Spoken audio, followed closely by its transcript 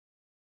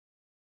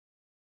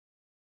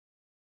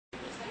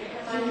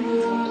Step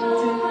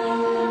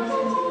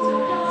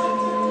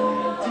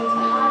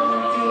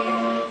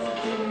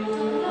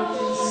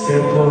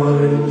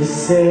one, you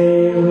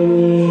say we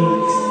need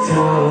to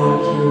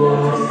talk. You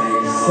walk,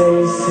 you say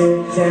sit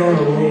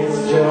down, it's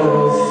just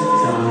a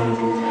talk.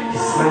 He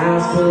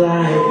smiles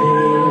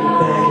politely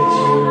back at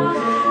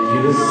you.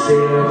 You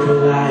stare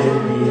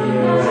politely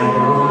right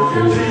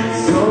on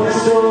through.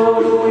 So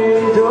the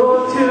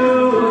window to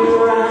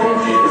your right.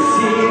 The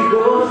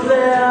seagulls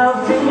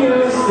left and you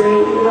stay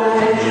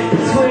right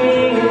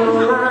between the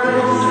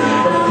lines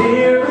of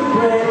fear and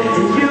bread.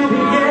 And you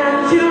begin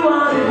to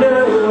wonder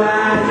why.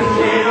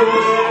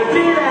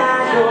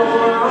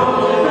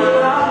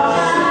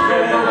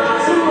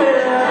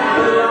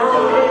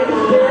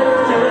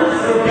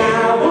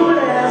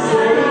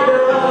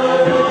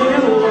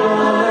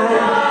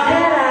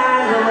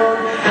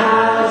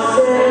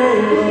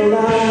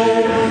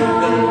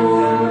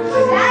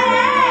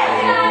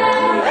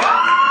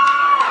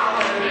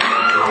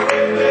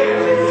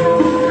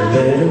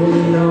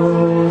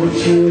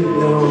 You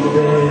know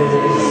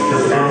best,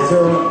 'cause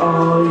after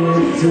all you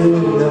do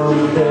know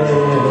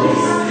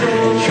best.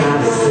 Try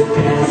to slip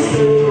past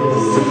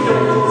his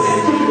defense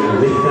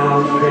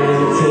without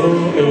granting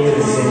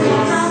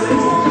innocence.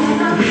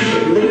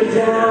 Lay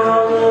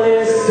down a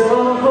list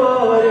of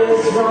what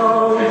is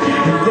wrong,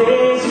 the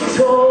things you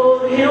told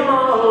him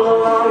all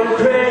along. And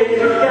pray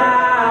to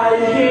God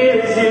he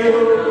hears you.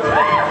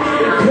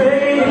 And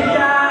pray to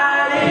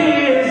God he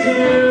hears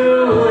you.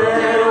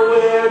 And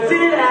where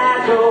did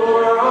I go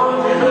wrong?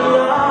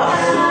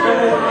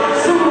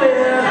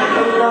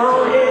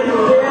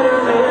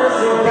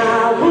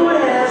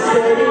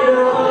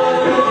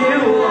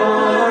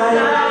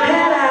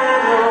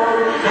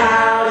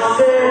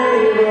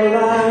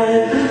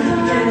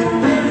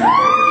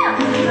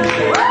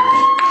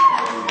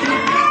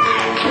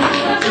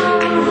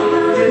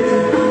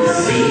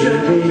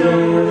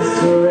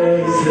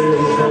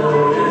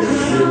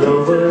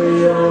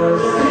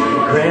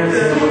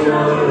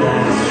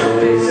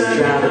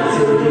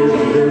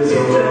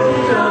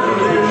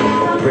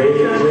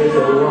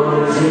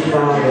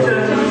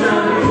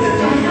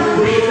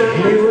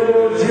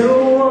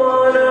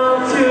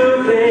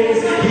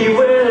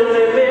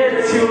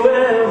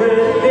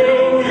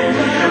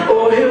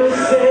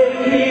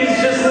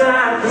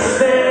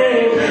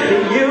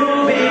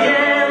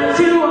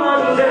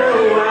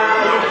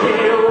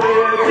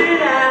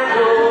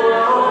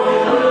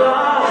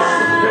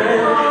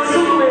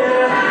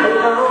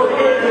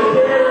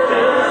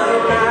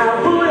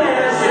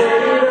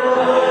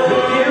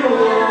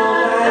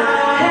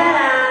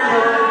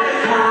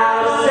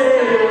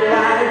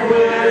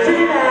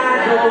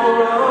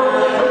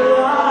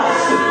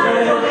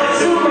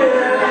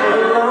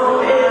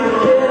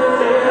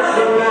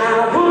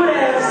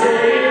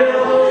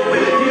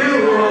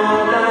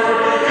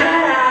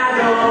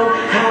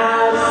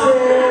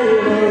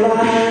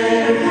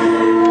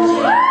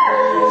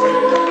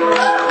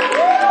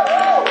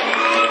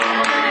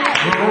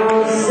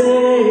 I'll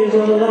save a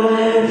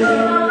life.